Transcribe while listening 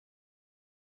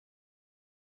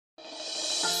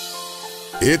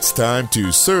It's time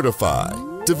to certify,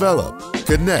 develop,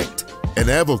 connect, and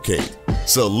advocate.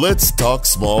 So let's talk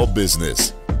small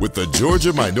business with the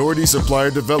Georgia Minority Supplier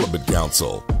Development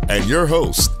Council and your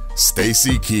host,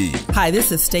 Stacey Key. Hi,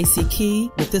 this is Stacey Key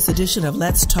with this edition of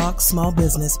Let's Talk Small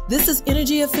Business. This is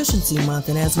Energy Efficiency Month,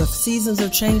 and as the seasons are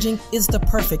changing, it's the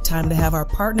perfect time to have our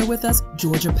partner with us,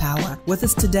 Georgia Power. With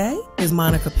us today is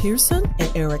Monica Pearson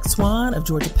and Swann of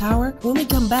Georgia Power. When we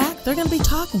come back, they're going to be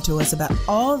talking to us about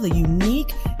all the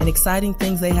unique and exciting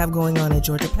things they have going on at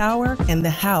Georgia Power and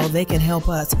how they can help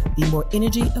us be more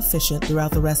energy efficient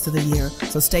throughout the rest of the year.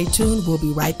 So stay tuned. We'll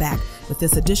be right back with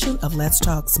this edition of Let's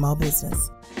Talk Small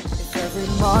Business. If every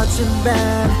marching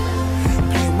band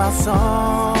play my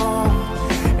song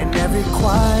and every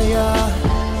choir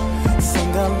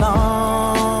sing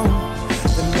along,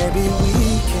 then maybe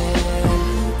we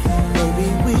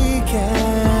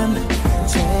can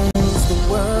change the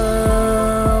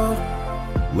world.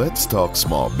 Let's Talk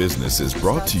Small Business is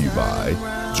brought to you by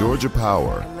Georgia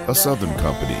Power, a Southern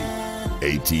company,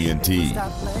 AT&T,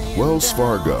 Wells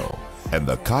Fargo, and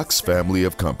the Cox family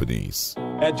of companies.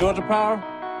 At Georgia Power,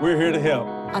 we're here to help.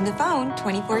 On the phone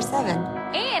 24/7.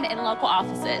 And in local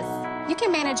offices. You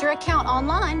can manage your account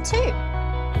online too.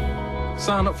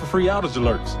 Sign up for free outage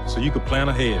alerts so you can plan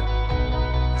ahead.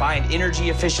 Find energy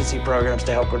efficiency programs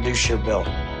to help reduce your bill.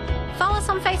 Follow us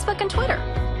on Facebook and Twitter.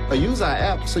 Or use our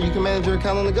app so you can manage your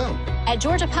account on the go. At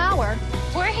Georgia Power,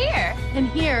 we're here. And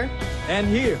here. And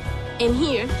here. And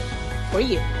here for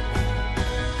you.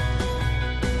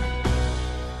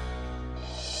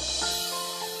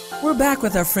 We're back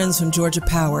with our friends from Georgia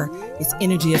Power. It's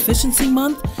Energy Efficiency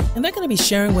Month, and they're going to be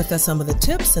sharing with us some of the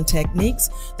tips and techniques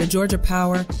that Georgia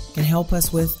Power can help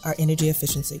us with our energy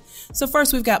efficiency. So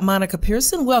first, we've got Monica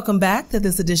Pearson. Welcome back to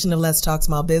this edition of Let's Talk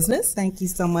Small Business. Thank you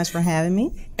so much for having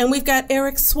me. And we've got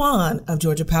Swann of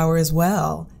Georgia Power as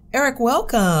well. Eric,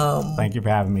 welcome. Thank you for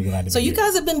having me. Glad to be here. So you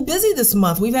guys have been busy this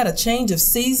month. We've had a change of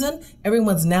season.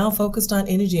 Everyone's now focused on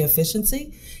energy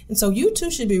efficiency. And so you two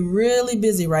should be really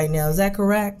busy right now. Is that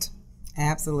correct?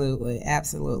 Absolutely.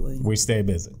 Absolutely. We stay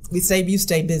busy. You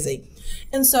stay busy.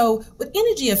 And so with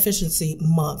Energy Efficiency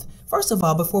Month, first of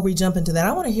all, before we jump into that,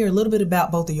 I want to hear a little bit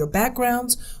about both of your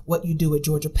backgrounds, what you do at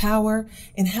Georgia Power,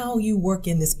 and how you work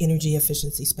in this energy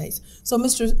efficiency space. So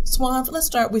Mr. Swann, let's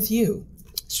start with you.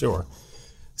 Sure.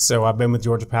 So I've been with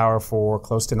Georgia Power for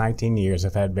close to 19 years.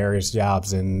 I've had various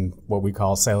jobs in what we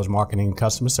call sales, marketing, and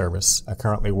customer service. I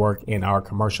currently work in our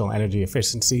commercial energy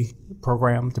efficiency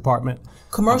program department.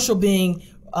 Commercial being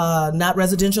not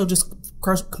residential, just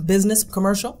business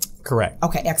commercial? Correct.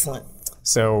 Okay, excellent.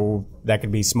 So that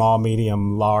could be small,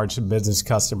 medium, large business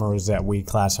customers that we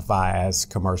classify as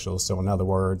commercial. So in other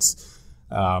words,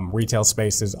 retail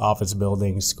spaces, office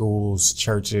buildings, schools,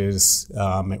 churches.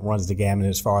 It runs the gamut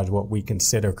as far as what we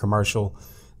consider commercial.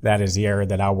 That is the area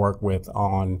that I work with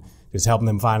on just helping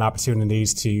them find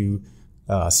opportunities to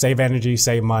save energy,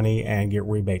 save money, and get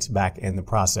rebates back in the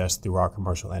process through our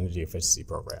commercial energy efficiency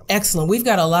program. Excellent. We've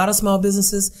got a lot of small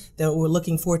businesses that we're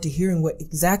looking forward to hearing what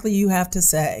exactly you have to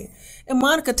say. And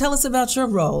Monica, tell us about your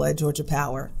role at Georgia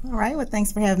Power. All right. Well,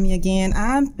 thanks for having me again.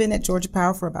 I've been at Georgia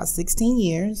Power for about 16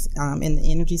 years in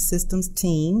the energy systems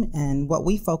team. And what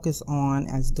we focus on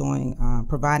is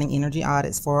providing energy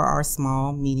audits for our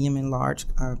small, medium, and large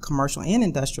commercial and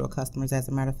industrial customers, as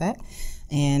a matter of fact.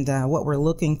 And what we're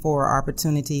looking for are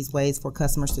opportunities, ways for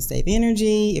customers to save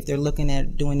energy. If they're looking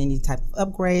at doing any type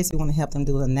of upgrades, we want to help them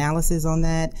do analysis on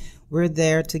that. We're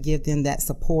there to give them that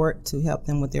support to help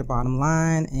them with their bottom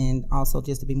line and also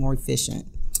just to be more efficient.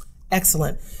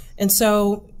 Excellent. And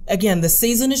so, again, the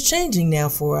season is changing now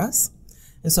for us.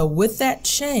 And so with that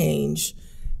change,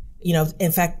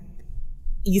 in fact,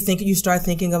 you start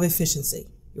thinking of efficiency.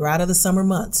 You're out of the summer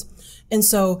months. And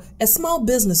so as small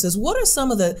businesses, what are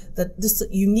some of the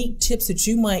unique tips that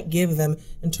you might give them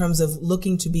in terms of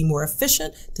looking to be more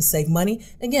efficient, to save money?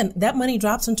 Again, that money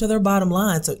drops into their bottom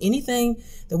line. So anything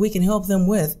that we can help them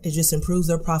with, it just improves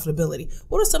their profitability.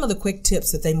 What are some of the quick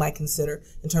tips that they might consider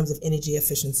in terms of energy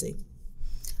efficiency?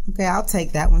 Okay, I'll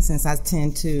take that one since I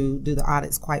tend to do the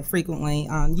audits quite frequently.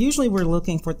 Usually we're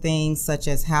looking for things such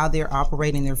as how they're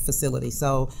operating their facility.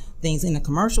 So things in the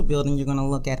commercial building, you're going to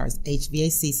look at our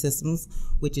HVAC systems,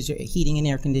 which is your heating and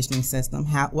air conditioning system.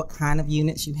 What kind of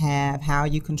units you have, how are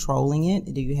you controlling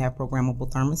it? Do you have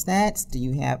programmable thermostats?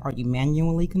 Are you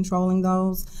manually controlling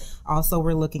those? Also,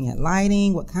 we're looking at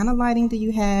lighting. What kind of lighting do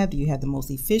you have? Do you have the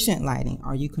most efficient lighting?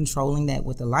 Are you controlling that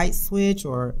with a light switch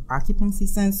or occupancy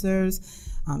sensors?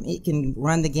 It can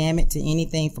run the gamut to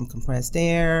anything from compressed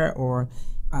air or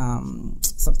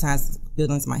Sometimes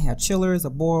buildings might have chillers or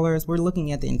boilers. We're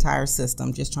looking at the entire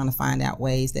system, just trying to find out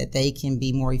ways that they can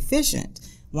be more efficient.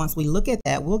 Once we look at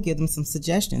that, we'll give them some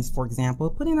suggestions. For example,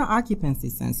 put in an occupancy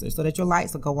sensor so that your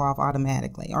lights will go off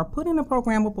automatically, or put in a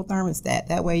programmable thermostat.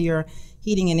 That way your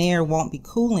heating and air won't be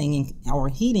cooling or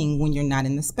heating when you're not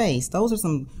in the space. Those are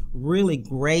some really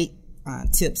great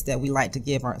tips that we like to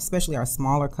give especially our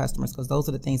smaller customers, because those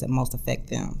are the things that most affect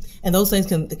them. And those things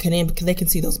they can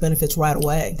see those benefits right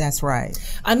away. That's right.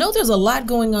 I know there's a lot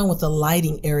going on with the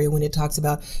lighting area when it talks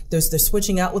about they're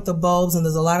switching out with the bulbs, and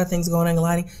there's a lot of things going on in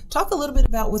lighting. Talk a little bit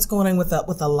about what's going on with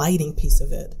the lighting piece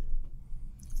of it.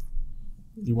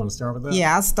 You want to start with that?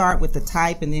 Yeah, I'll start with the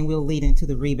type, and then we'll lead into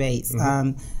the rebates.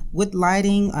 With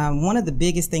lighting, one of the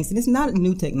biggest things, and it's not a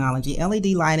new technology, LED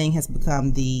lighting has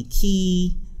become the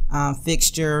key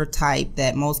fixture type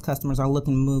that most customers are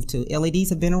looking to move to. LEDs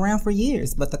have been around for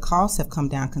years, but the costs have come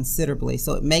down considerably,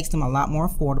 so it makes them a lot more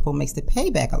affordable, makes the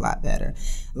payback a lot better.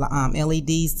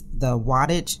 LEDs, the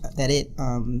wattage that it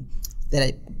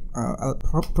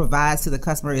provides to the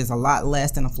customer is a lot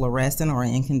less than a fluorescent or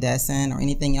an incandescent or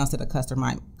anything else that a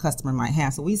customer might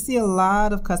have. So we see a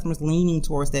lot of customers leaning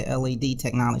towards that LED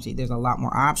technology. There's a lot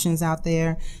more options out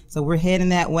there. So we're heading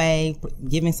that way,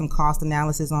 giving some cost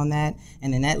analysis on that,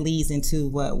 and then that leads into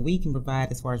what we can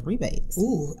provide as far as rebates.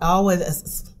 Ooh,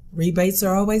 rebates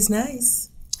are always nice.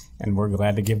 And we're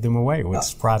glad to give them away, which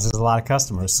surprises a lot of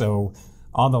customers. So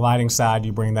on the lighting side,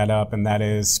 you bring that up, and that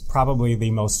is probably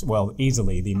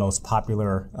easily the most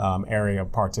popular area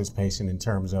of participation in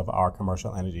terms of our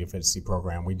commercial energy efficiency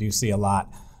program. We do see a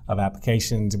lot of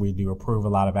applications. We do approve a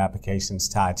lot of applications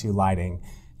tied to lighting,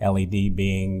 LED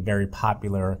being very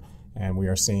popular, and we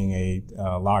are seeing a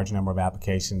large number of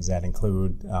applications that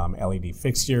include LED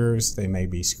fixtures. They may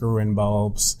be screw-in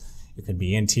bulbs. It could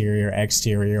be interior,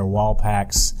 exterior, wall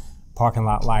packs, parking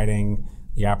lot lighting.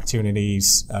 The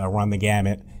opportunities run the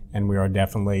gamut, and we are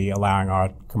definitely allowing our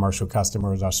commercial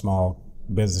customers, our small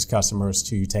business customers,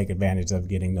 to take advantage of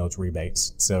getting those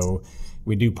rebates. So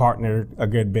we do partner a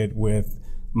good bit with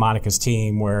Monica's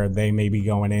team, where they may be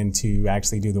going in to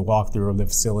actually do the walkthrough of the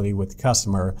facility with the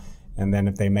customer, and then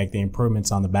if they make the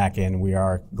improvements on the back end, we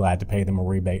are glad to pay them a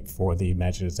rebate for the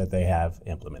measures that they have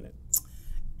implemented.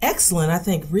 Excellent. I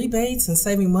think rebates and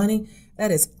saving money,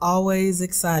 that is always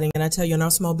exciting. And I tell you, and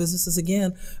our small businesses,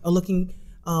 again, are looking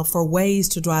for ways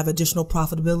to drive additional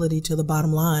profitability to the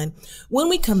bottom line. When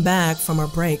we come back from our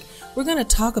break, we're going to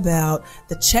talk about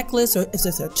the checklist, or if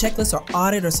there's a checklist or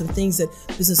audit or some things that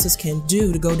businesses can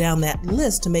do to go down that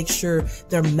list to make sure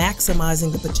they're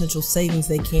maximizing the potential savings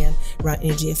they can around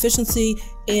energy efficiency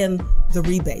and the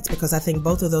rebates, because I think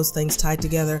both of those things tied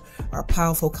together are a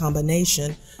powerful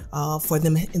combination for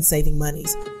them in saving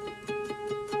monies.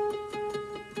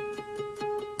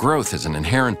 Growth is an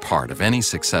inherent part of any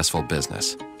successful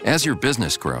business. As your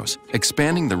business grows,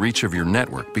 expanding the reach of your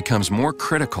network becomes more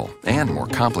critical and more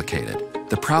complicated.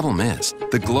 The problem is,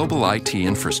 the global IT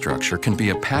infrastructure can be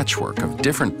a patchwork of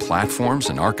different platforms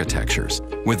and architectures,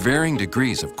 with varying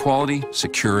degrees of quality,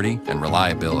 security, and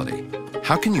reliability.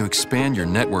 How can you expand your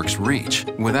network's reach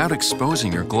without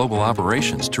exposing your global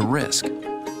operations to risk?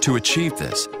 To achieve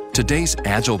this, today's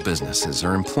agile businesses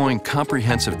are employing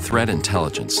comprehensive threat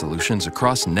intelligence solutions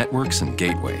across networks and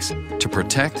gateways to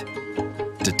protect,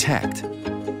 detect,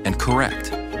 and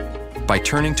correct. By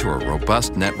turning to a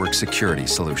robust network security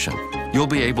solution, you'll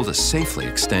be able to safely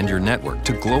extend your network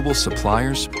to global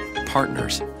suppliers,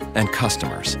 partners, and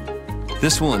customers.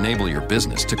 This will enable your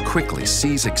business to quickly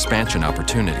seize expansion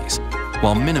opportunities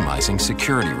while minimizing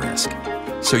security risk,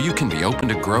 so you can be open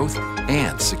to growth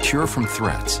and secure from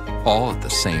threats, all at the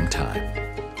same time.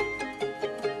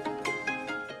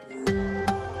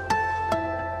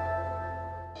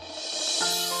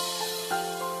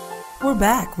 We're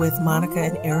back with Monica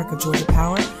and Eric of Georgia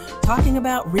Power, talking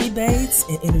about rebates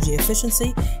and energy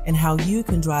efficiency and how you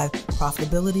can drive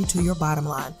profitability to your bottom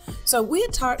line. So we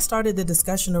had started the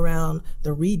discussion around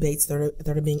the rebates that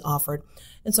are being offered.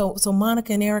 And so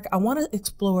Monica and Eric, I want to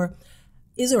explore,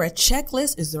 is there a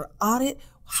checklist? Is there an audit?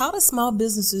 How do small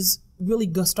businesses really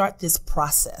go start this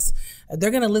process?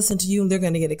 They're going to listen to you and they're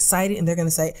going to get excited and they're going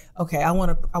to say, okay, I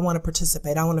want to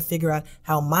participate. I want to figure out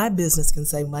how my business can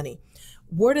save money.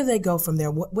 Where do they go from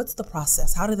there? What's the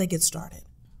process? How do they get started?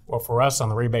 Well, for us on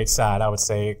the rebate side, I would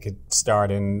say it could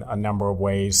start in a number of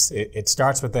ways. It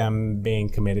starts with them being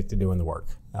committed to doing the work.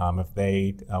 If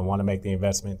they want to make the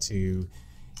investment to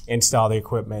install the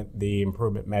equipment, the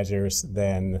improvement measures,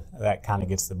 then that kind of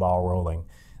gets the ball rolling.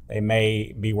 They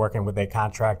may be working with a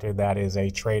contractor that is a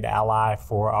trade ally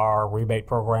for our rebate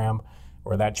program,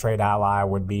 where that trade ally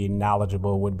would be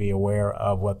knowledgeable, would be aware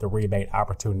of what the rebate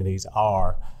opportunities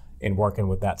are in working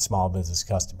with that small business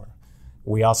customer.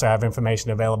 We also have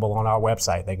information available on our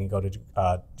website. They can go to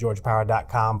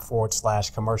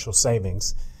georgiapower.com/commercial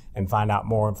savings and find out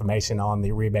more information on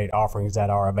the rebate offerings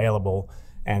that are available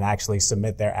and actually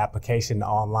submit their application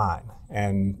online.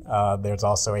 And there's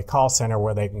also a call center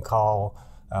where they can call.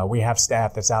 We have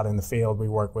staff that's out in the field. We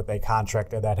work with a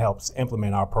contractor that helps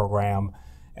implement our program,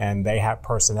 and they have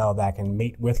personnel that can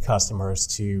meet with customers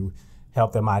to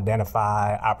help them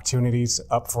identify opportunities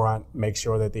up front, make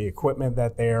sure that the equipment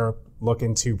that they're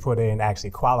looking to put in actually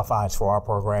qualifies for our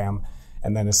program,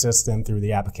 and then assist them through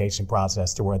the application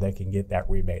process to where they can get that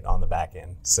rebate on the back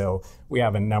end. So we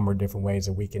have a number of different ways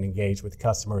that we can engage with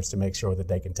customers to make sure that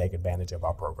they can take advantage of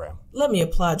our program. Let me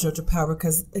applaud Georgia Power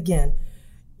because, again,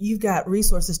 you've got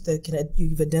resources that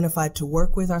you've identified to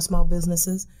work with our small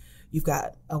businesses. You've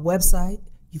got a website.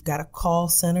 You've got a call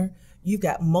center. You've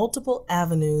got multiple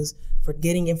avenues for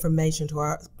getting information to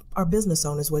our business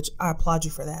owners, which I applaud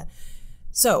you for that.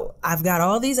 So I've got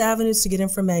all these avenues to get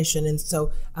information, and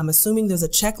so I'm assuming there's a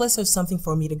checklist or something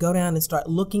for me to go down and start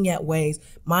looking at ways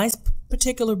my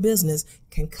particular business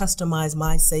can customize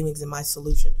my savings and my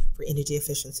solution for energy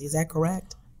efficiency. Is that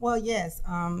correct? Well, yes.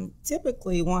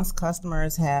 Typically, once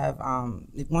customers have,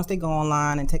 once they go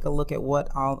online and take a look at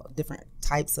what all different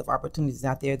types of opportunities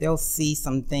out there, they'll see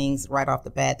some things right off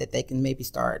the bat that they can maybe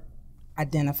start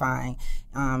identifying.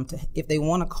 If they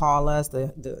want to call us,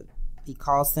 the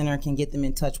call center can get them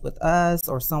in touch with us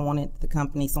or someone at the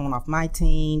company, someone off my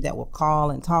team that will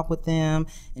call and talk with them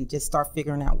and just start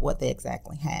figuring out what they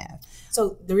exactly have.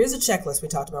 So there is a checklist we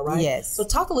talked about, right? Yes. So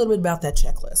talk a little bit about that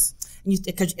checklist.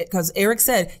 Because Eric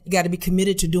said you got to be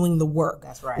committed to doing the work.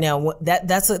 That's right. Now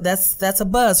that's a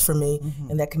buzz for me,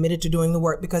 and that committed to doing the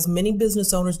work, because many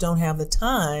business owners don't have the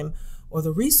time or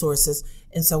the resources.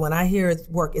 And so when I hear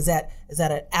work, is that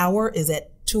an hour? Is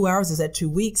that 2 hours? Is that 2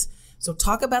 weeks? So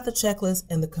talk about the checklist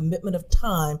and the commitment of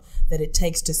time that it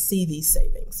takes to see these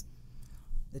savings.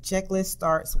 The checklist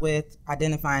starts with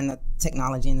identifying the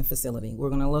technology in the facility. We're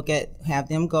going to have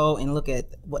them go and look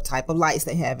at what type of lights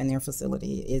they have in their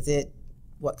facility.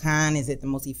 What kind? Is it the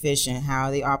most efficient? How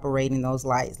are they operating those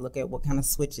lights? Look at what kind of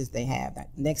switches they have. That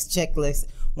next checklist,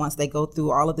 once they go through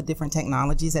all of the different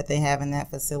technologies that they have in that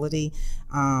facility,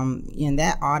 and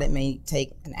that audit may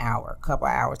take an hour, a couple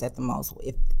hours at the most.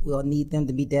 If we'll need them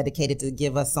to be dedicated to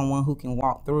give us someone who can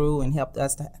walk through and help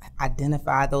us to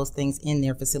identify those things in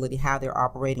their facility, how they're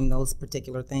operating those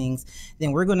particular things,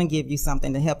 then we're going to give you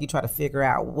something to help you try to figure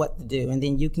out what to do. And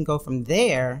then you can go from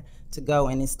there to go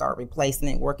in and start replacing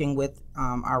it, working with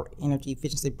our energy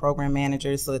efficiency program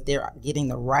managers so that they're getting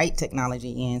the right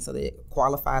technology in so that it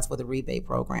qualifies for the rebate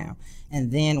program.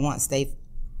 And then once they've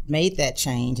made that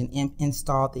change and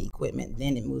installed the equipment,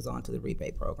 then it moves on to the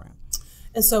rebate program.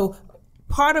 And so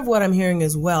part of what I'm hearing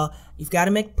as well, you've got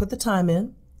to put the time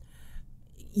in.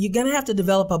 You're going to have to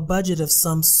develop a budget of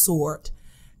some sort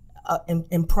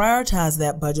and prioritize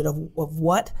that budget of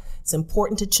what's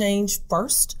important to change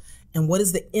first, and what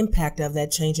is the impact of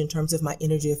that change in terms of my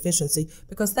energy efficiency,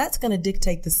 because that's going to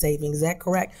dictate the savings. Is that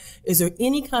correct? Is there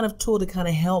any kind of tool to kind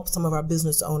of help some of our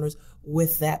business owners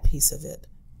with that piece of it?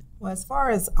 Well, as far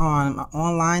as an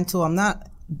online tool,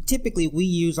 typically we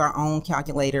use our own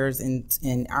calculators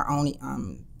and our own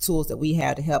tools that we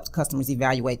have to help customers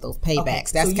evaluate those paybacks.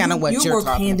 Okay. That's so kind of what you're talking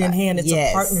about. You work hand in hand. It's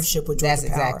a partnership with Georgia Power. That's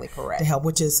exactly correct. To help,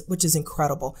 which is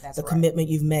incredible. That's the commitment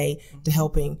you've made to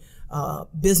helping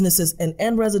businesses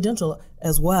and residential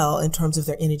as well in terms of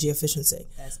their energy efficiency.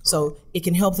 So it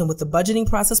can help them with the budgeting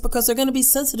process because they're going to be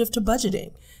sensitive to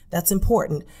budgeting. That's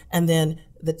important. And then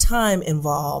the time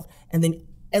involved. And then,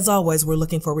 as always, we're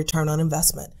looking for return on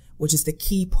investment, which is the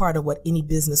key part of what any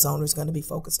business owner is going to be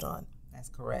focused on. That's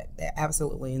correct.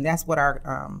 Absolutely. And that's what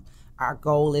our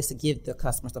goal is, to give the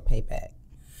customers a payback.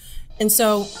 And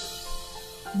so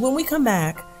when we come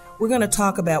back, we're going to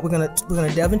talk about, we're going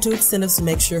to delve into incentives to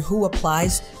make sure who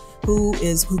applies, who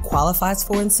qualifies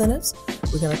for incentives.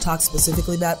 We're going to talk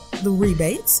specifically about the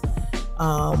rebates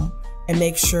and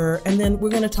make sure, and then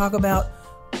we're going to talk about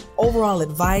overall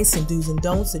advice and do's and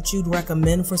don'ts that you'd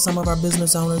recommend for some of our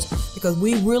business owners, because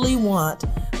we really want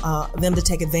them to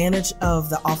take advantage of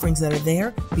the offerings that are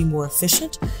there, be more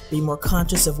efficient, be more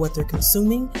conscious of what they're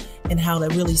consuming, and how to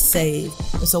really save.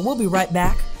 And so we'll be right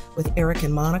back with Eric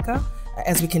and Monica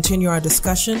as we continue our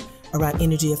discussion around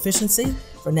energy efficiency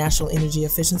for National Energy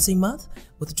Efficiency Month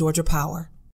with Georgia Power.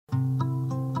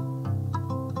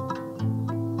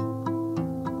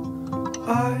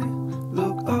 I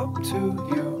look up to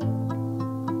you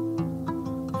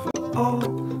for all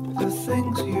the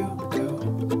things you do.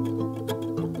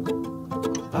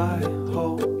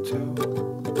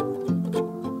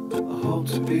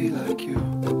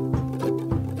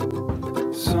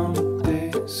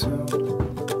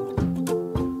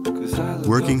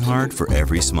 Working hard for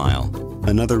every smile.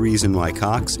 Another reason why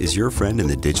Cox is your friend in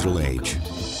the digital age.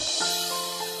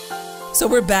 So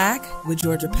we're back with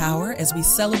Georgia Power as we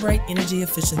celebrate Energy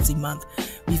Efficiency Month.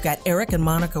 We've got Eric and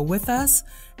Monica with us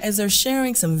as they're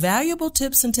sharing some valuable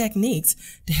tips and techniques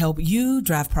to help you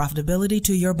drive profitability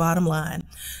to your bottom line.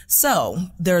 So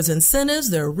there's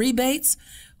incentives, there are rebates.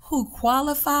 Who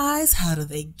qualifies? How do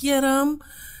they get them?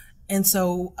 And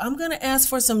so I'm going to ask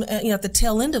for some, at the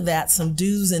tail end of that, some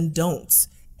do's and don'ts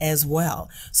as well.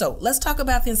 So let's talk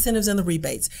about the incentives and the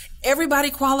rebates.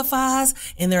 Everybody qualifies,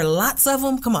 and there are lots of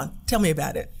them. Come on, tell me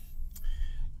about it.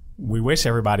 We wish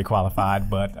everybody qualified,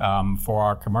 but for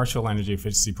our commercial energy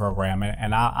efficiency program,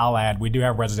 and I'll add, we do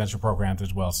have residential programs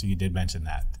as well, so you did mention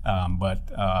that. But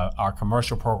our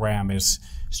commercial program is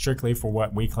strictly for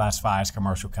what we classify as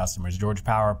commercial customers. Georgia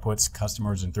Power puts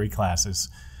customers in 3 classes.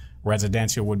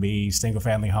 Residential would be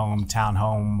single-family home,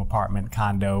 townhome, apartment,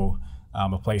 condo,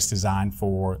 a place designed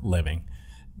for living.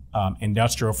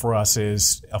 Industrial for us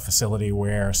is a facility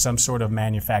where some sort of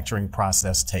manufacturing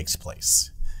process takes place.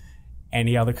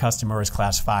 Any other customer is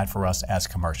classified for us as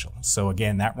commercial. So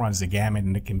again, that runs the gamut,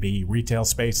 and it can be retail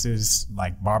spaces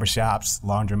like barbershops,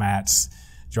 laundromats,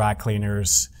 dry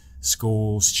cleaners,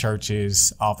 schools,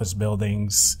 churches, office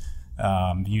buildings,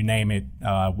 you name it,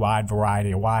 a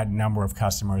wide number of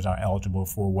customers are eligible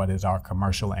for what is our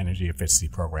commercial energy efficiency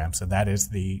program. So that is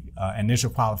the initial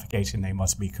qualification. They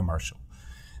must be commercial.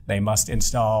 They must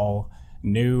install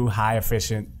new,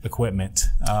 high-efficient equipment.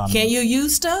 Can you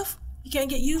use stuff? You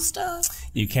can't get used stuff?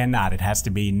 You cannot. It has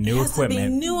to be new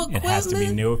equipment. It has to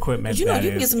be new equipment. But you know, you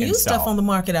can get some used stuff on the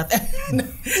market out there.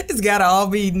 It's got to all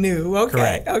be new. Okay.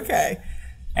 Correct. Okay.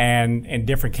 And in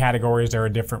different categories, there are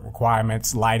different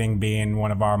requirements, lighting being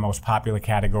one of our most popular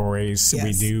categories. Yes.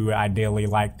 We do ideally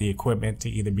like the equipment to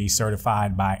either be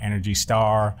certified by Energy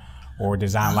Star or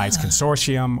Design Lights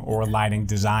Consortium or Lighting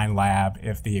Design Lab.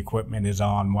 If the equipment is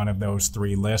on one of those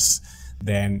 3 lists,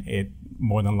 then it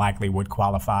more than likely would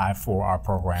qualify for our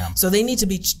program. So they need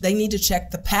to check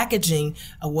the packaging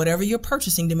of whatever you're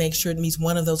purchasing to make sure it meets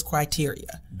one of those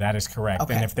criteria. That is correct.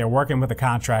 Okay. And if they're working with a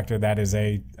contractor that is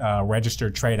a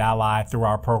registered trade ally through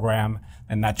our program,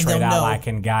 then that trade ally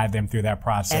can guide them through that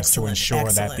process to ensure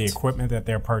that the equipment that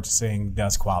they're purchasing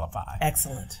does qualify.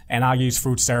 Excellent. And I'll use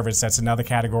food service. That's another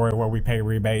category where we pay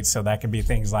rebates. So that can be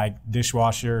things like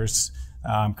dishwashers,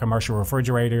 commercial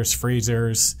refrigerators,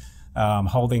 freezers,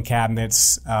 holding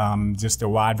cabinets, just a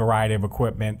wide variety of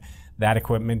equipment. That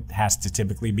equipment has to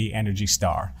typically be Energy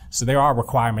Star. So there are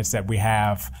requirements that we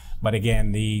have, but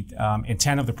again, the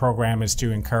intent of the program is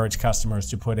to encourage customers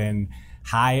to put in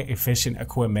high efficient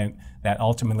equipment that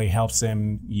ultimately helps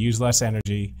them use less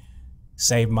energy,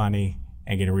 save money,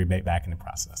 and get a rebate back in the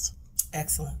process.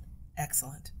 Excellent,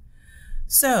 excellent.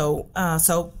 So,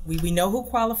 we know who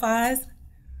qualifies.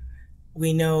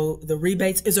 We know the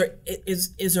rebates.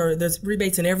 There's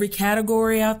rebates in every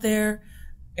category out there.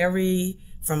 We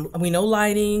know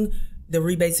lighting, the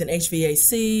rebates in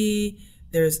HVAC.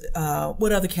 There's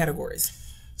what other categories?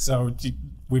 So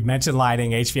we've mentioned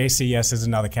lighting. HVAC, yes, is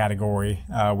another category.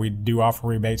 We do offer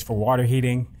rebates for water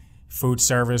heating, food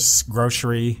service,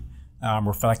 grocery,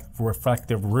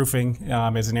 reflective roofing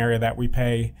is an area that we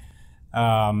pay.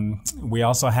 We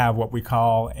also have what we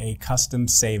call a custom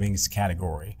savings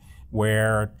category,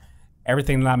 where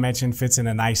everything that I mentioned fits in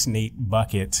a nice, neat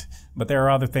bucket. But there are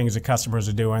other things that customers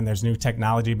are doing. There's new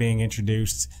technology being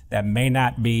introduced that may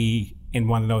not be in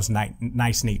one of those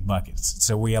nice, neat buckets.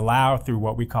 So we allow, through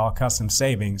what we call custom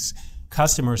savings,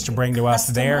 customers to bring to us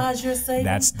their. Customize your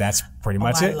savings? That's pretty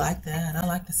much it. I like that. I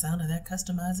like the sound of that,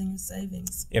 customizing your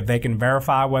savings. If they can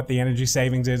verify what the energy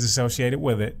savings is associated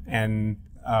with it, and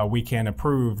we can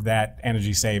approve that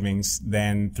energy savings,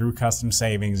 then through custom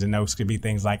savings, and those could be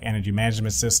things like energy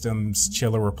management systems,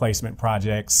 chiller replacement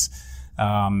projects,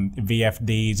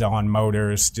 VFDs on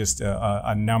motors, just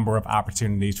a number of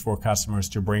opportunities for customers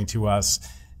to bring to us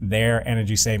their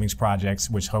energy savings projects,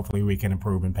 which hopefully we can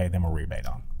approve and pay them a rebate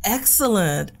on.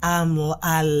 Excellent.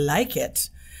 I like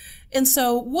it. And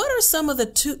so what are some of the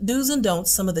do's and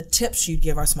don'ts, some of the tips you'd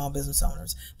give our small business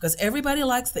owners? Because everybody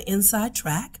likes the inside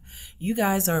track. You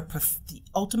guys are the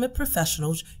ultimate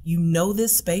professionals. You know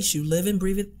this space. You live and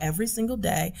breathe it every single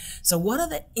day. So what are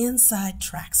the inside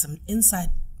tracks, some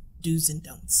inside do's and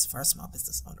don'ts for our small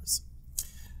business owners?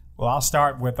 Well, I'll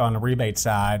start with, on the rebate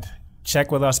side,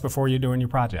 check with us before you're doing your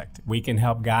project. We can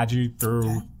help guide you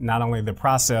through not only the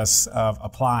process of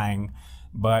applying,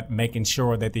 but making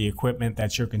sure that the equipment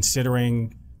that you're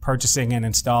considering purchasing and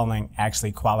installing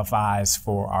actually qualifies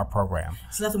for our program.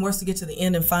 It's nothing worse to get to the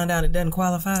end and find out it doesn't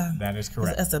qualify. That is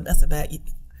correct. That's a bad.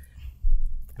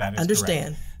 That is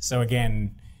understand. Correct. So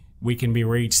again, We can be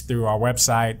reached through our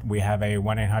website. We have a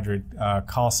 1-800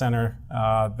 call center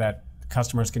that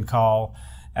customers can call,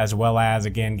 as well as,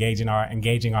 again,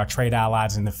 engaging our trade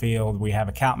allies in the field. We have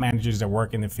account managers that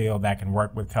work in the field that can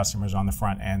work with customers on the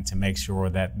front end to make sure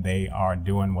that they are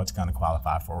doing what's going to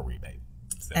qualify for a rebate.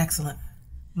 So. Excellent.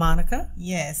 Monica?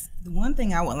 Yes. The one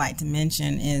thing I would like to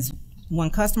mention is when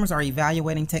customers are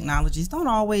evaluating technologies, don't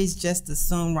always just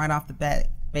assume right off the bat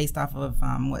based off of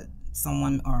what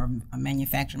someone or a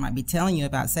manufacturer might be telling you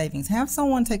about savings. Have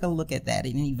someone take a look at that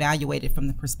and evaluate it from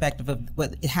the perspective of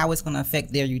how it's going to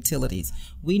affect their utilities.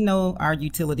 We know our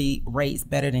utility rates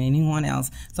better than anyone else,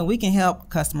 so we can help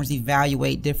customers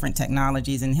evaluate different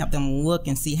technologies and help them look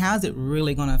and see how's it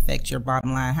really going to affect your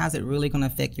bottom line, how's it really going to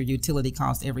affect your utility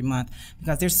costs every month,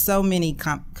 because there's so many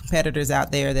competitors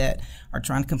out there that are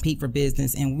trying to compete for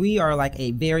business, and we are like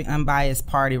a very unbiased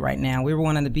party right now. We're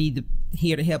wanting to be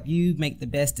here to help you make the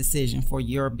best decision for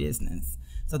your business.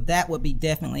 So that would be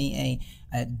definitely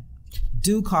a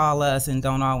do call us, and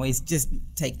don't always just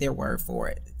take their word for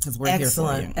it, because we're here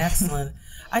for you. Excellent.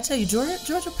 I tell you,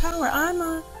 Georgia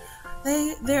Power,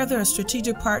 they're a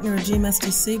strategic partner of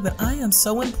GMSDC, but I am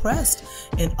so impressed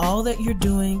in all that you're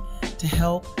doing to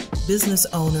help business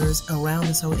owners around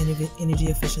this whole energy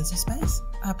efficiency space.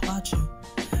 I applaud you.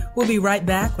 We'll be right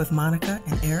back with Monica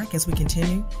and Eric as we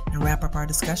continue and wrap up our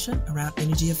discussion around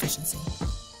energy efficiency.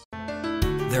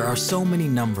 There are so many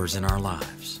numbers in our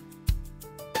lives.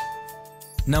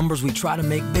 Numbers we try to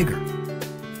make bigger.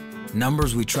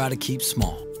 Numbers we try to keep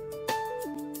small.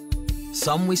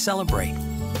 Some we celebrate.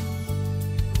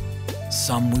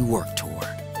 Some we work toward.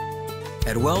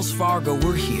 At Wells Fargo,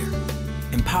 we're here,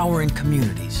 empowering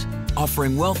communities,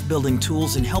 offering wealth-building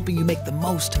tools, and helping you make the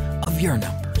most of your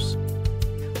numbers,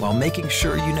 while making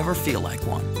sure you never feel like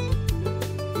one.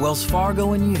 Wells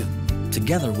Fargo and you,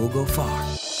 together we'll go far.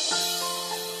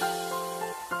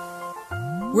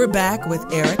 We're back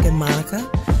with Eric and Monica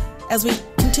as we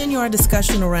continue our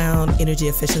discussion around energy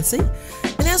efficiency.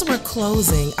 And as we're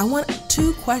closing, I want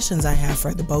two questions I have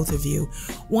for the both of you.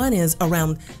 One is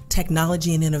around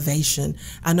technology and innovation.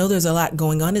 I know there's a lot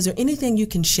going on. Is there anything you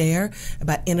can share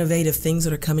about innovative things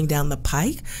that are coming down the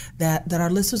pike that our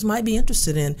listeners might be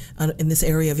interested in this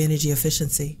area of energy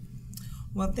efficiency?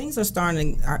 Well, things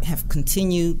are have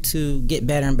continued to get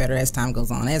better and better as time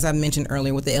goes on. As I mentioned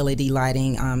earlier with the LED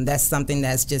lighting, that's something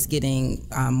that's just getting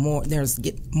more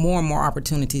and more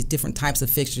opportunities, different types of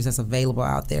fixtures that's available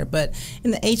out there. But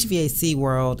in the HVAC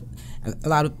world, a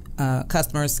lot of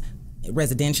customers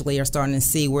residentially are starting to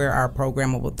see where our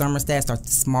programmable thermostats are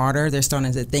smarter. They're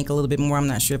starting to think a little bit more. I'm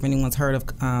not sure if anyone's heard of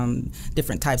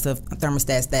different types of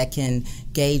thermostats that can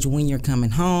gauge when you're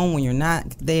coming home, when you're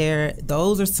not there.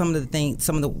 Those are some of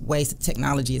the ways that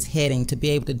technology is heading, to be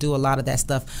able to do a lot of that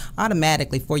stuff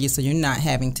automatically for you, so you're not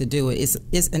having to do it.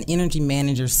 It's an energy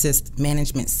management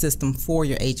system for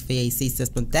your HVAC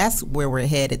system. That's where we're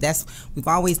headed. We've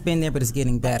always been there, but it's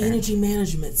getting better. Energy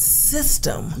management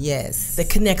system. Yes. That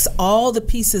connects all the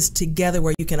pieces together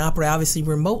where you can operate, obviously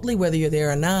remotely, whether you're there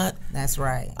or not. That's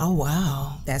right. Oh,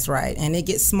 wow. That's right. And it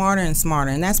gets smarter and smarter,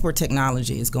 and that's where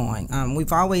technology is going.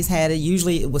 We've always had it.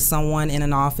 Usually it was someone in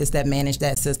an office that managed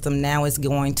that system. Now it's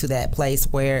going to that place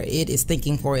where it is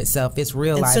thinking for itself. It's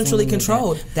realizing. And centrally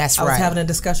controlled. That's right. I was having a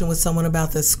discussion with someone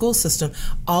about the school system.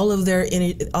 All of their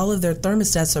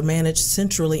thermostats are managed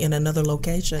centrally in another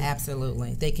location.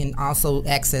 Absolutely. They can also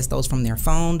access those from their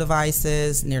phone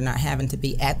devices. They're not having to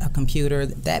be at a computer.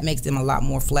 That makes them a lot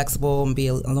more flexible and be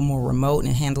a little more remote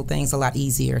and handle things a lot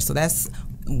easier. So that's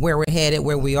where we're headed,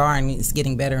 where we are, and it's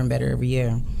getting better and better every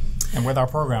year. And with our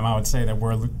program, I would say that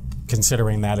we're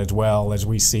considering that as well. As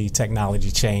we see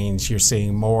technology change, you're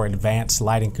seeing more advanced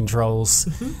lighting controls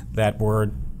that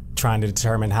we're trying to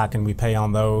determine how can we pay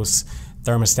on those.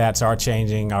 Thermostats are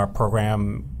changing. Our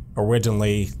program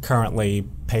currently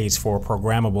pays for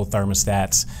programmable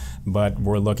thermostats, but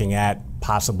we're looking at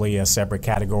possibly a separate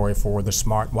category for the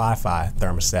smart Wi-Fi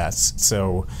thermostats.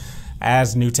 So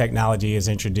as new technology is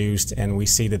introduced and we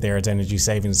see that there is energy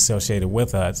savings associated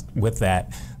with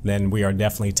that, then we are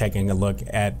definitely taking a look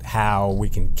at how we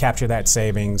can capture that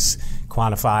savings,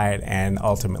 quantify it, and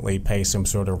ultimately pay some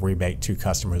sort of rebate to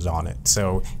customers on it.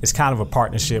 So it's kind of a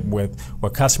partnership with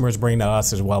what customers bring to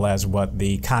us, as well as what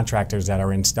the contractors that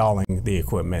are installing the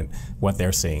equipment, what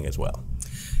they're seeing as well.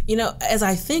 You know, as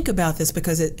I think about this,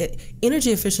 because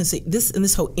energy efficiency,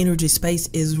 this whole energy space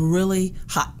is really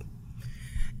hot.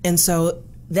 And so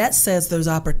that says there's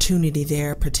opportunity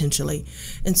there potentially.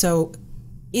 And so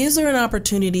is there an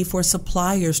opportunity for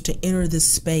suppliers to enter this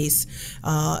space?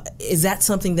 Is that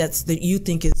something that you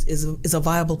think is a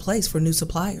viable place for new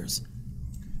suppliers?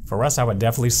 For us, I would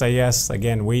definitely say yes.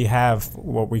 Again, we have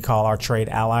what we call our Trade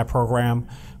Ally program,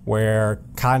 where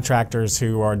contractors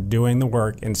who are doing the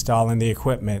work, installing the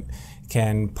equipment,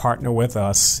 can partner with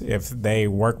us if they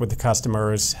work with the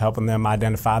customers, helping them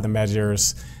identify the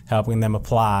measures, helping them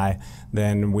apply.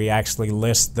 Then we actually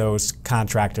list those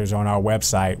contractors on our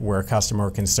website where a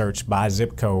customer can search by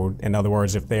zip code. In other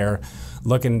words, if they're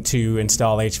looking to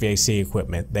install HVAC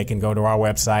equipment, they can go to our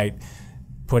website,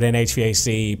 put in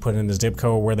HVAC, put in the zip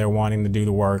code where they're wanting to do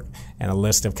the work, and a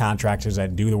list of contractors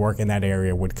that do the work in that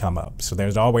area would come up. So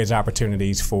there's always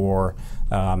opportunities for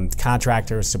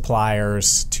contractors,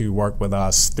 suppliers to work with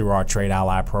us through our Trade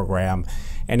Ally program,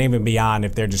 and even beyond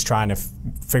if they're just trying to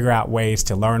figure out ways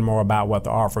to learn more about what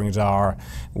the offerings are.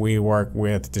 We work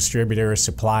with distributors,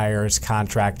 suppliers,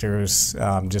 contractors,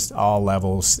 just all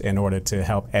levels in order to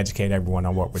help educate everyone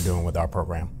on what we're doing with our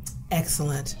program.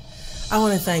 Excellent. I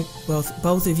want to thank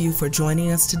both of you for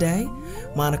joining us today.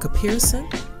 Monica Pearson,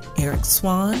 Eric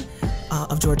Swann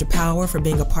of Georgia Power, for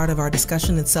being a part of our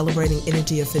discussion and celebrating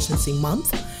Energy Efficiency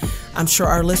Month. I'm sure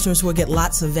our listeners will get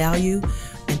lots of value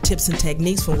and tips and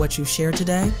techniques from what you've shared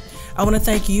today. I want to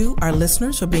thank you, our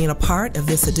listeners, for being a part of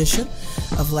this edition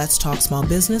of Let's Talk Small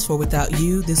Business, for without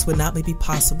you, this would not be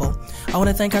possible. I want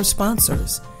to thank our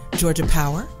sponsors, Georgia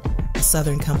Power, a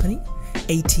Southern company,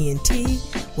 AT&T,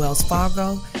 Wells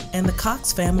Fargo, and the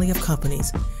Cox family of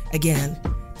companies. Again,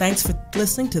 thanks for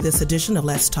listening to this edition of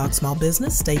Let's Talk Small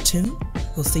Business. Stay tuned.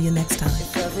 We'll see you next time.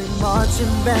 If every marching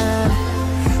band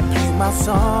play my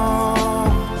song,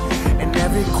 and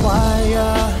every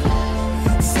choir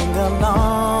sing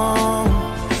along,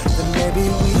 then maybe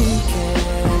we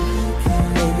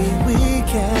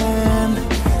can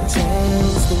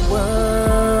change the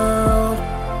world.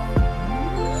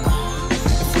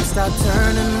 If we start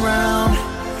turning around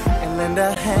and lend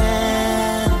a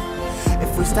hand,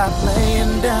 if we stop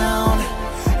laying down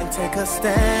and take a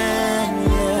stand.